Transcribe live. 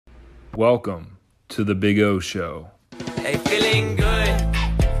Welcome to the Big O Show. Hey, feeling good,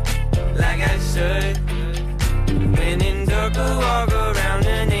 like I should. When in circle, walk around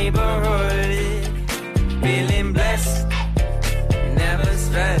the neighborhood. Feeling blessed, never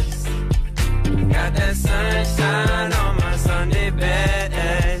stressed. Got that sunshine on my Sunday best.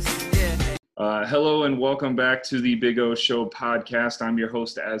 Hello and welcome back to the Big O Show podcast. I'm your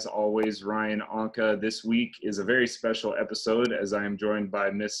host, as always, Ryan Anka. This week is a very special episode as I am joined by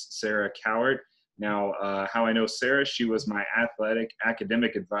Miss Sarah Cowart. Now, how I know Sarah, she was my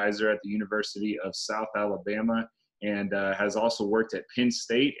academic advisor at the University of South Alabama and has also worked at Penn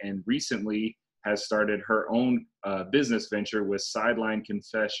State and recently has started her own business venture with Sideline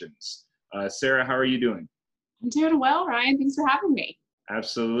Confessions. Sarah, how are you doing? I'm doing well, Ryan. Thanks for having me.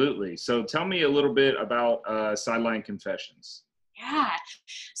 Absolutely. So tell me a little bit about Sideline Confessions. Yeah.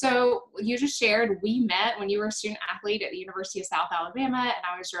 So you just shared, we met when you were a student athlete at the University of South Alabama, and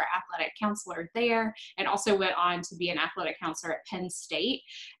I was your athletic counselor there, and also went on to be an athletic counselor at Penn State.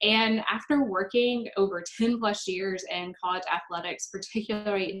 And after working over 10 plus years in college athletics,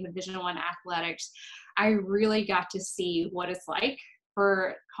 particularly in Division I athletics, I really got to see what it's like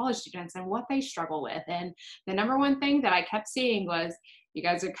for college students and what they struggle with. And the number one thing that I kept seeing was you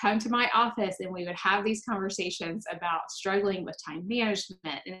guys would come to my office and we would have these conversations about struggling with time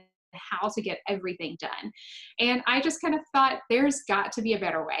management and how to get everything done. And I just kind of thought there's got to be a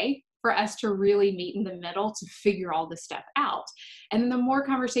better way for us to really meet in the middle to figure all this stuff out. And then the more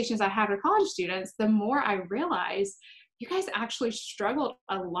conversations I had with college students, the more I realized you guys actually struggled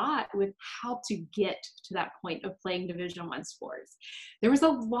a lot with how to get to that point of playing Division I sports. There was a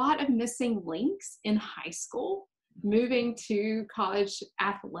lot of missing links in high school moving to college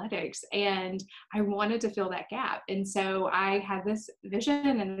athletics, and I wanted to fill that gap. And so I had this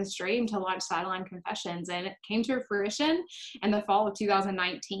vision and this dream to launch Sideline Confessions, and it came to fruition in the fall of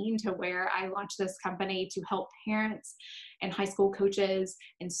 2019 to where I launched this company to help parents and high school coaches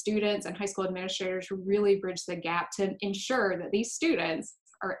and students and high school administrators really bridge the gap to ensure that these students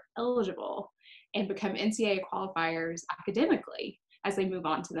are eligible and become NCAA qualifiers academically as they move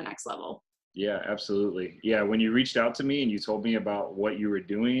on to the next level. Yeah, absolutely. Yeah, when you reached out to me and you told me about what you were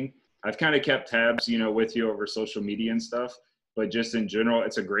doing, I've kind of kept tabs, with you over social media and stuff, but just in general,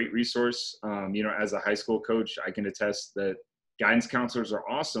 it's a great resource. As a high school coach, I can attest that guidance counselors are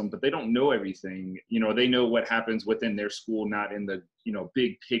awesome, but they don't know everything. They know what happens within their school, not in the,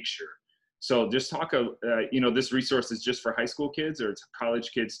 big picture. So just talk, this resource is just for high school kids or it's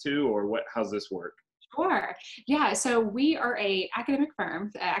college kids too, or what, how's this work? Sure. Yeah. So we are a academic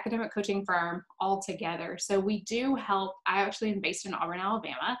coaching firm all together. So we do help. I actually am based in Auburn,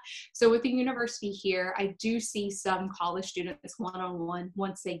 Alabama. So with the university here, I do see some college students one-on-one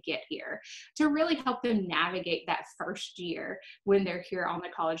once they get here to really help them navigate that first year when they're here on the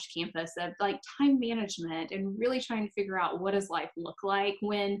college campus of like time management and really trying to figure out what does life look like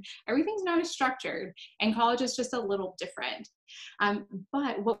when everything's not as structured and college is just a little different.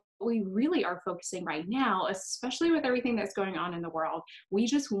 But what we really are focusing right now, especially with everything that's going on in the world, we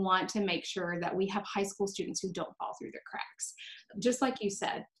just want to make sure that we have high school students who don't fall through the cracks. Just like you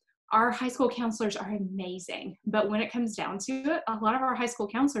said, our high school counselors are amazing, but when it comes down to it, a lot of our high school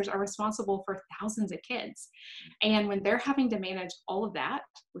counselors are responsible for thousands of kids. And when they're having to manage all of that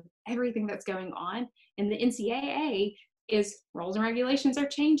with everything that's going on, and the NCAA is rules and regulations are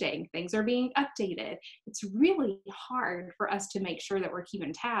changing, things are being updated. It's really hard for us to make sure that we're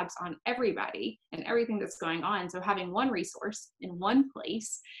keeping tabs on everybody and everything that's going on. So having one resource in one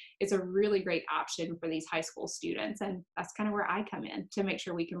place is a really great option for these high school students. And that's kind of where I come in to make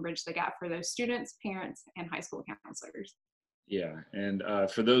sure we can bridge the gap for those students, parents, and high school counselors. Yeah. And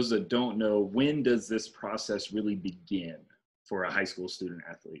for those that don't know, when does this process really begin for a high school student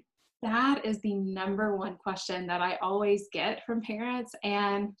athlete? That is the number one question that I always get from parents.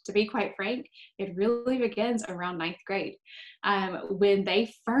 And to be quite frank, it really begins around ninth grade when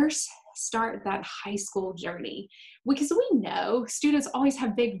they first start that high school journey. Because we know students always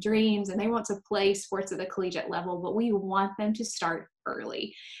have big dreams and they want to play sports at the collegiate level, but we want them to start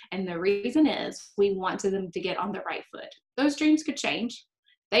early. And the reason is we want them to get on the right foot. Those dreams could change.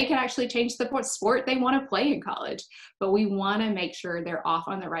 They can actually change the sport they want to play in college, but we want to make sure they're off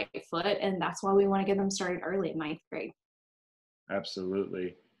on the right foot. And that's why we want to get them started early in ninth grade.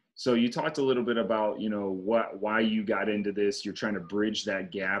 Absolutely. So you talked a little bit about, why you got into this. You're trying to bridge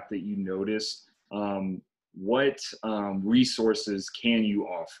that gap that you noticed. What resources can you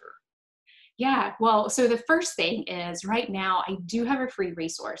offer? Yeah, well, so the first thing is right now I do have a free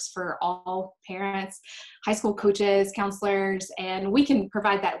resource for all parents, high school coaches, counselors, and we can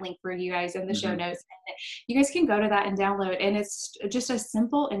provide that link for you guys in the show Hmm. notes. You guys can go to that and download, and it's just a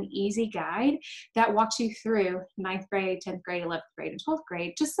simple and easy guide that walks you through ninth grade, 10th grade, 11th grade, and 12th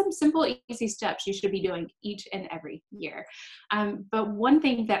grade, just some simple, easy steps you should be doing each and every year. But one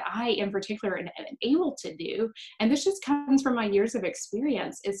thing that I in particular am able to do, and this just comes from my years of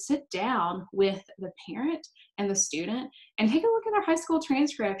experience, is sit down with the parent and the student and take a look at their high school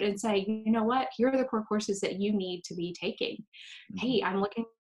transcript and say, you know what, here are the core courses that you need to be taking. Hmm. Hey, I'm looking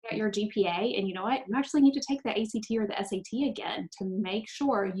at your GPA, and you know what, you actually need to take the ACT or the SAT again to make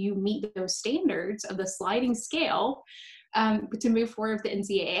sure you meet those standards of the sliding scale, to move forward with the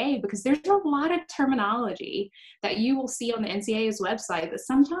NCAA, because there's a lot of terminology that you will see on the NCAA's website that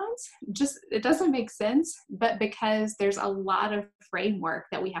sometimes just it doesn't make sense, but because there's a lot of framework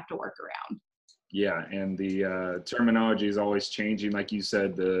that we have to work around. Yeah, and the terminology is always changing. Like you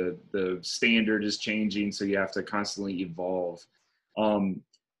said, the standard is changing, so you have to constantly evolve. Um,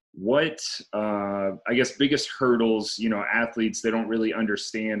 what I guess biggest hurdles, athletes, they don't really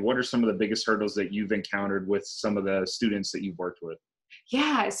understand. What are some of the biggest hurdles that you've encountered with some of the students that you've worked with?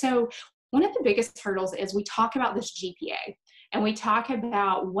 Yeah, so one of the biggest hurdles is we talk about this GPA, and we talk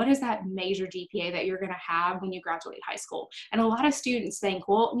about what is that major GPA that you're going to have when you graduate high school. And a lot of students think,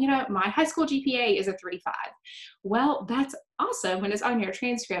 well, my high school GPA is a 3.5. Well, that's awesome when it's on your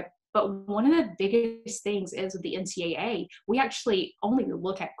transcript. But one of the biggest things is with the NCAA, we actually only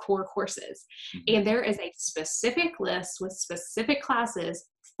look at core courses. Hmm. And there is a specific list with specific classes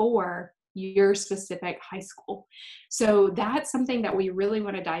for your specific high school. So that's something that we really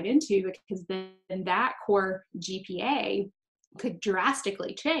want to dive into, because then that core GPA could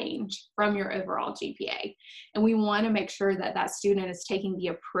drastically change from your overall GPA. And we want to make sure that that student is taking the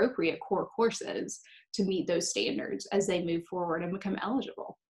appropriate core courses to meet those standards as they move forward and become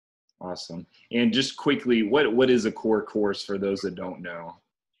eligible. Awesome. And just quickly, what is a core course for those that don't know?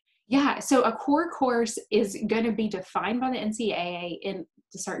 Yeah, so a core course is going to be defined by the NCAA in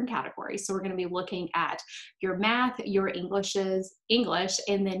certain categories. So we're going to be looking at your math, your English, and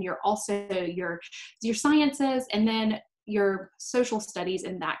then your sciences, and then your social studies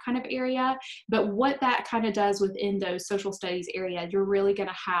in that kind of area. But what that kind of does within those social studies area, you're really going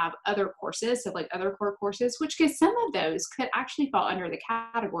to have other courses, so like other core courses, which some of those could actually fall under the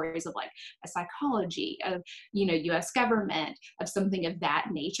categories of like a psychology, of US government, of something of that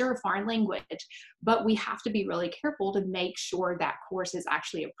nature, foreign language. But we have to be really careful to make sure that course is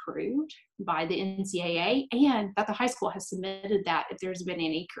actually approved by the NCAA, and that the high school has submitted that if there's been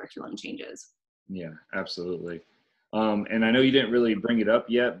any curriculum changes. Yeah, absolutely. And I know you didn't really bring it up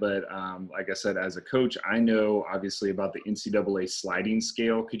yet, but like I said, as a coach, I know obviously about the NCAA sliding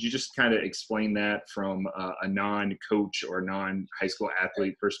scale. Could you just kind of explain that from a non-coach or non-high school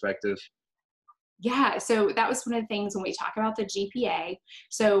athlete perspective? Yeah, so that was one of the things when we talk about the GPA.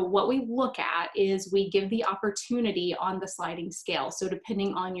 So what we look at is we give the opportunity on the sliding scale. So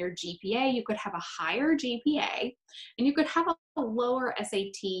depending on your GPA, you could have a higher GPA and you could have a lower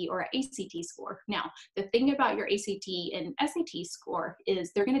SAT or ACT score. Now, the thing about your ACT and SAT score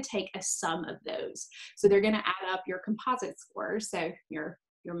is they're going to take a sum of those. So they're going to add up your composite scores, so your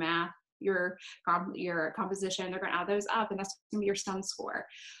math, your composition, they're going to add those up, and that's going to be your sum score.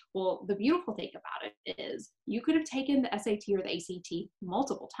 Well, the beautiful thing about it is you could have taken the SAT or the ACT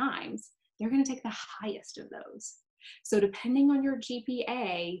multiple times. They're going to take the highest of those. So depending on your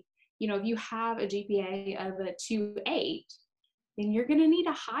GPA, if you have a GPA of a 2.8, then you're going to need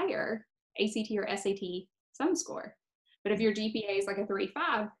a higher ACT or SAT sum score. But if your GPA is like a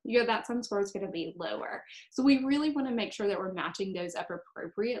 3.5, that sum score is going to be lower. So we really want to make sure that we're matching those up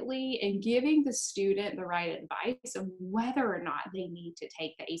appropriately and giving the student the right advice of whether or not they need to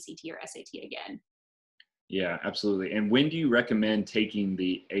take the ACT or SAT again. Yeah, absolutely. And when do you recommend taking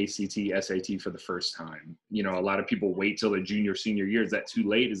the ACT, SAT for the first time? A lot of people wait till their junior, senior year. Is that too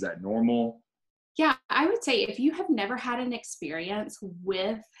late? Is that normal? Yeah, I would say if you have never had an experience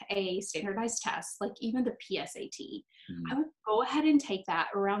with a standardized test, like even the PSAT, I would go ahead and take that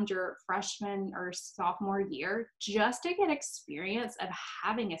around your freshman or sophomore year just to get experience of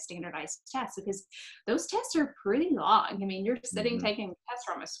having a standardized test, because those tests are pretty long. I mean, you're sitting Mm-hmm. taking tests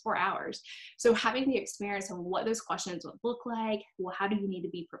for almost 4 hours. So having the experience of what those questions would look like, well, how do you need to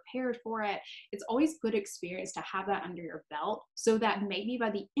be prepared for it? It's always good experience to have that under your belt, so that maybe by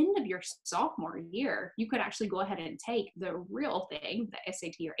the end of your sophomore year, you could actually go ahead and take the real thing, the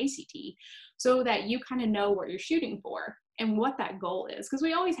SAT or ACT, so that you kind of know what you're shooting for and what that goal is. Because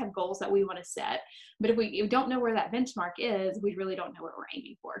we always have goals that we want to set, but if we don't know where that benchmark is, we really don't know what we're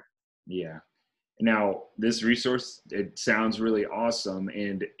aiming for. Yeah. Now, this resource, it sounds really awesome.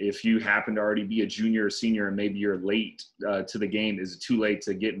 And if you happen to already be a junior or senior and maybe you're late to the game, is it too late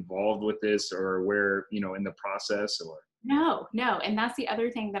to get involved with this, or where, in the process? Or No, no. And that's the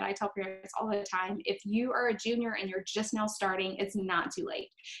other thing that I tell parents all the time. If you are a junior and you're just now starting, it's not too late.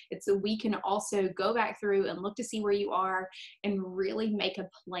 We can also go back through and look to see where you are and really make a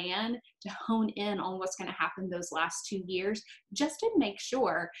plan to hone in on what's going to happen those last 2 years, just to make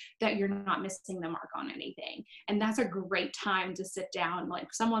sure that you're not missing the mark on anything. And that's a great time to sit down,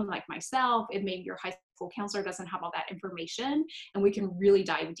 like someone like myself, and maybe your high school counselor doesn't have all that information, and we can really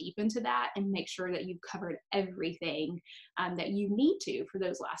dive deep into that and make sure that you've covered everything that you need to for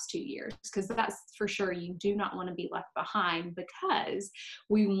those last 2 years, because that's for sure, you do not want to be left behind, because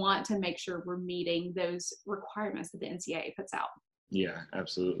we want to make sure we're meeting those requirements that the NCAA puts out. Yeah,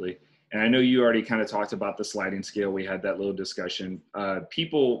 absolutely. And I know you already kind of talked about the sliding scale. We had that little discussion.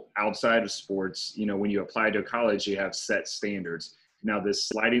 People outside of sports, when you apply to college, you have set standards. Now, this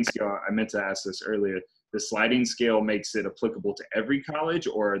sliding scale, I meant to ask this earlier, the sliding scale makes it applicable to every college,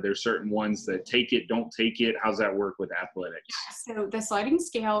 or are there certain ones that take it, don't take it? How's that work with athletics? So the sliding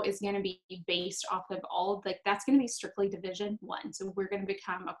scale is going to be based off of that's going to be strictly Division I. So we're going to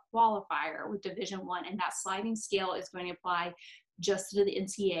become a qualifier with Division I, and that sliding scale is going to apply just to the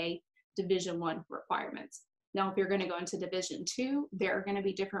NCAA Division I requirements. Now, if you're going to go into Division II, there are going to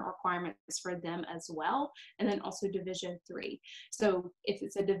be different requirements for them as well, and then also Division III. So if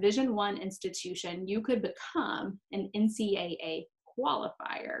it's a Division I institution, you could become an NCAA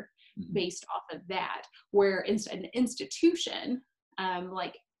qualifier based off of that, where an institution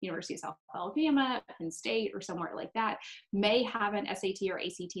like University of South Alabama, Penn State, or somewhere like that may have an SAT or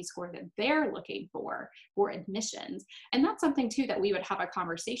ACT score that they're looking for admissions. And that's something too that we would have a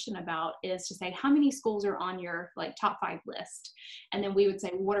conversation about, is to say, how many schools are on your top 5 list? And then we would say,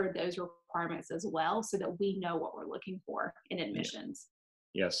 what are those requirements as well, so that we know what we're looking for in admissions.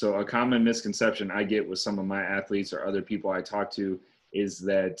 Yeah. So a common misconception I get with some of my athletes or other people I talk to is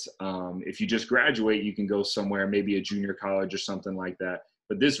that if you just graduate, you can go somewhere, maybe a junior college or something like that.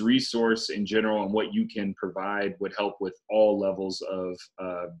 But this resource in general and what you can provide would help with all levels of,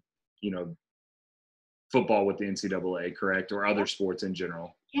 football with the NCAA, correct? Or other sports in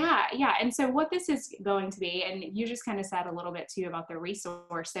general. Yeah. And so what this is going to be, and you just kind of said a little bit too about the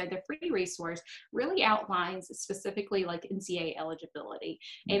resource. So the free resource really outlines specifically like NCAA eligibility,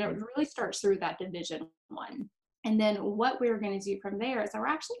 and it really starts through that Division I. And then what we're going to do from there is we're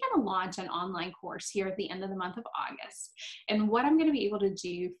actually going to launch an online course here at the end of the month of August. And what I'm going to be able to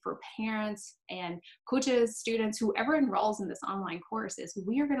do for parents and coaches, students, whoever enrolls in this online course, is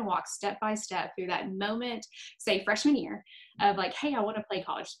we are going to walk step by step through that moment, say freshman year, of like, hey, I want to play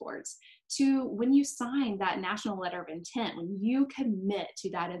college sports, to when you sign that national letter of intent, when you commit to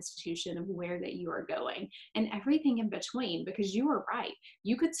that institution of where that you are going, and everything in between. Because you were right.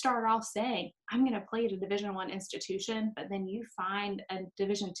 You could start off saying, I'm going to play at a Division I institution, but then you find a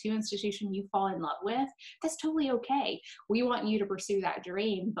Division II institution you fall in love with. That's totally okay. We want you to pursue that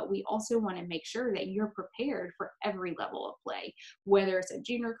dream, but we also want to make sure that you're prepared for every level of play, whether it's a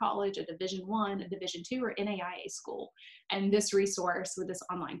junior college, a Division I, a Division II, or NAIA school. And this resource with this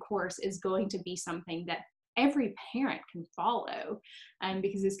online course is going to be something that every parent can follow,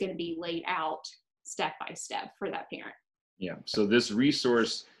 because it's going to be laid out step by step for that parent. Yeah. So this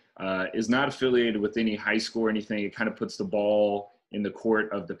resource is not affiliated with any high school or anything. It kind of puts the ball in the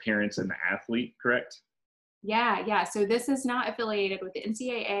court of the parents and the athlete, correct? Yeah. So this is not affiliated with the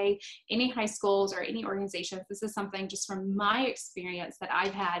NCAA, any high schools, or any organizations. This is something just from my experience that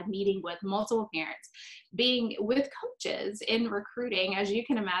I've had meeting with multiple parents, being with coaches in recruiting. As you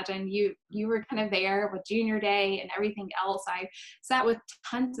can imagine, you were kind of there with junior day and everything else. I sat with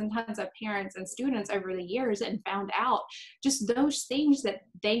tons and tons of parents and students over the years and found out just those things that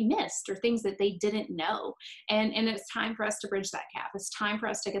they missed or things that they didn't know. And it's time for us to bridge that gap. It's time for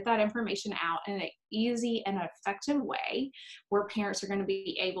us to get that information out in an easy and effective way, where parents are going to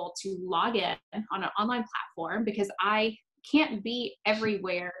be able to log in on an online platform, because I can't be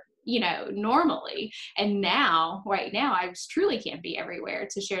everywhere normally. And right now, I truly can't be everywhere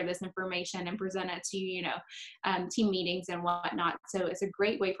to share this information and present it to, team meetings and whatnot. So it's a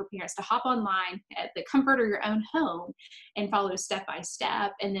great way for parents to hop online at the comfort of your own home and follow step by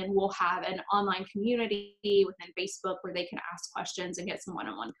step. And then we'll have an online community within Facebook where they can ask questions and get some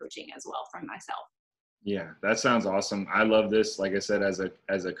one-on-one coaching as well from myself. Yeah, that sounds awesome. I love this. Like I said, as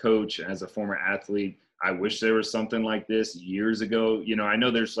a coach, as a former athlete, I wish there was something like this years ago. I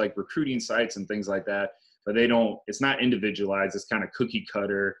know there's like recruiting sites and things like that, but it's not individualized. It's kind of cookie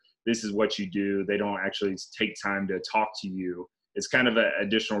cutter. This is what you do. They don't actually take time to talk to you it's kind of an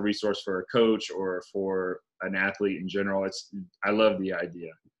additional resource for a coach or for an athlete in general. I love the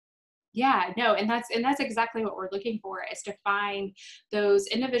idea. Yeah, no, and that's exactly what we're looking for, is to find those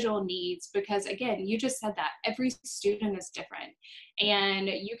individual needs, because again, you just said that every student is different. And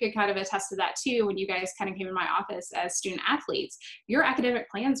you could kind of attest to that too when you guys kind of came in my office as student athletes. Your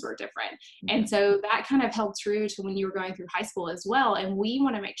academic plans were different. And so that kind of held true to when you were going through high school as well. And we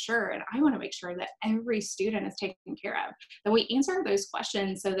want to make sure, and I want to make sure, that every student is taken care of, that we answer those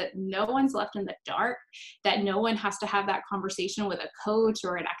questions so that no one's left in the dark, that no one has to have that conversation with a coach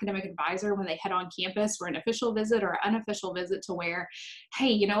or an academic advisor when they head on campus for an official visit or unofficial visit, to where,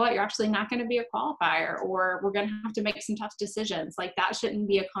 hey, you know what, you're actually not going to be a qualifier, or we're going to have to make some tough decisions. Like, that shouldn't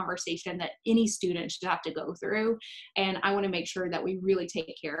be a conversation that any student should have to go through. And I want to make sure that we really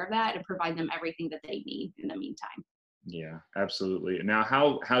take care of that and provide them everything that they need in the meantime. Yeah, absolutely. Now,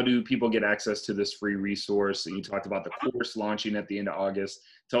 how do people get access to this free resource? You talked about the course launching at the end of August.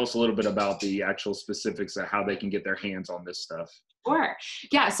 Tell us a little bit about the actual specifics of how they can get their hands on this stuff. Sure.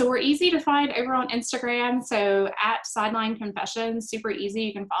 Yeah. So we're easy to find over on Instagram. So at Sideline Confessions, super easy.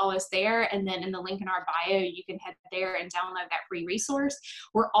 You can follow us there. And then in the link in our bio, you can head there and download that free resource.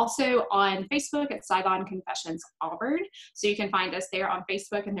 We're also on Facebook at Sideline Confessions Auburn. So you can find us there on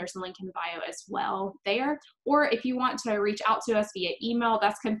Facebook, and there's a link in the bio as well there. Or if you want to reach out to us via email,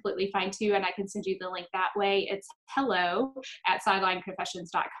 that's completely fine too. And I can send you the link that way. It's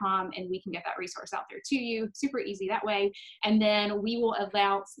hello@sidelineconfessions.com, and we can get that resource out there to you. Super easy that way. And then we will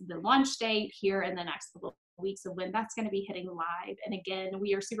announce the launch date here in the next couple of weeks of when that's going to be hitting live. And again,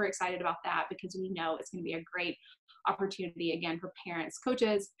 we are super excited about that, because we know it's going to be a great opportunity, again, for parents,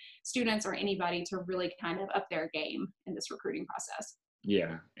 coaches, students, or anybody to really kind of up their game in this recruiting process.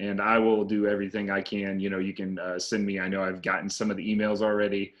 Yeah, and I will do everything I can. You can send me, I know I've gotten some of the emails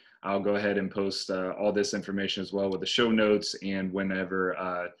already. I'll go ahead and post all this information as well with the show notes and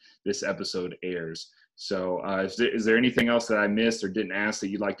whenever this episode airs. So is there anything else that I missed or didn't ask that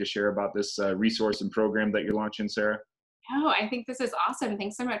you'd like to share about this resource and program that you're launching, Sarah? No, I think this is awesome.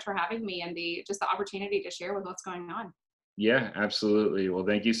 Thanks so much for having me, and just the opportunity to share with what's going on. Yeah, absolutely. Well,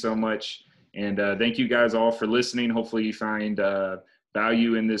 thank you so much. And thank you guys all for listening. Hopefully you find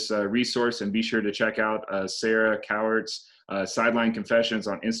value in this resource, and be sure to check out Sarah Cowart's Sideline Confessions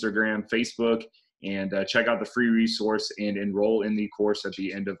on Instagram, Facebook, and check out the free resource and enroll in the course at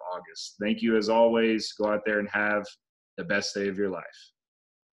the end of August. Thank you as always. Go out there and have the best day of your life.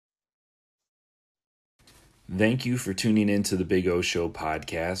 Thank you for tuning in to the Big O Show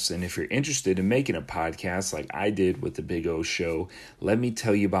podcast. And if you're interested in making a podcast like I did with the Big O Show, let me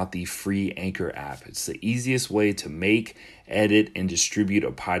tell you about the free Anchor app. It's the easiest way to make, edit, and distribute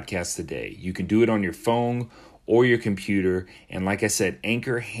a podcast today. You can do it on your phone or your computer. And like I said,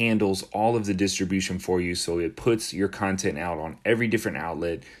 Anchor handles all of the distribution for you. So it puts your content out on every different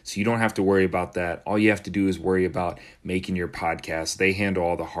outlet. So you don't have to worry about that. All you have to do is worry about making your podcast. They handle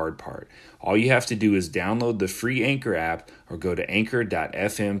all the hard part. All you have to do is download the free Anchor app or go to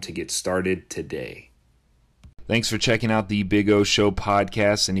anchor.fm to get started today. Thanks for checking out the Big O Show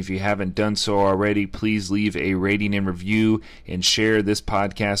podcast. And if you haven't done so already, please leave a rating and review and share this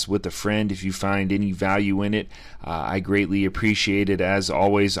podcast with a friend if you find any value in it. I greatly appreciate it. As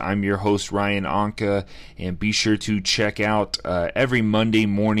always, I'm your host, Ryan Anka, and be sure to check out every Monday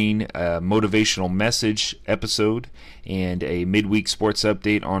morning motivational message episode and a midweek sports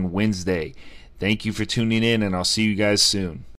update on Wednesday. Thank you for tuning in, and I'll see you guys soon.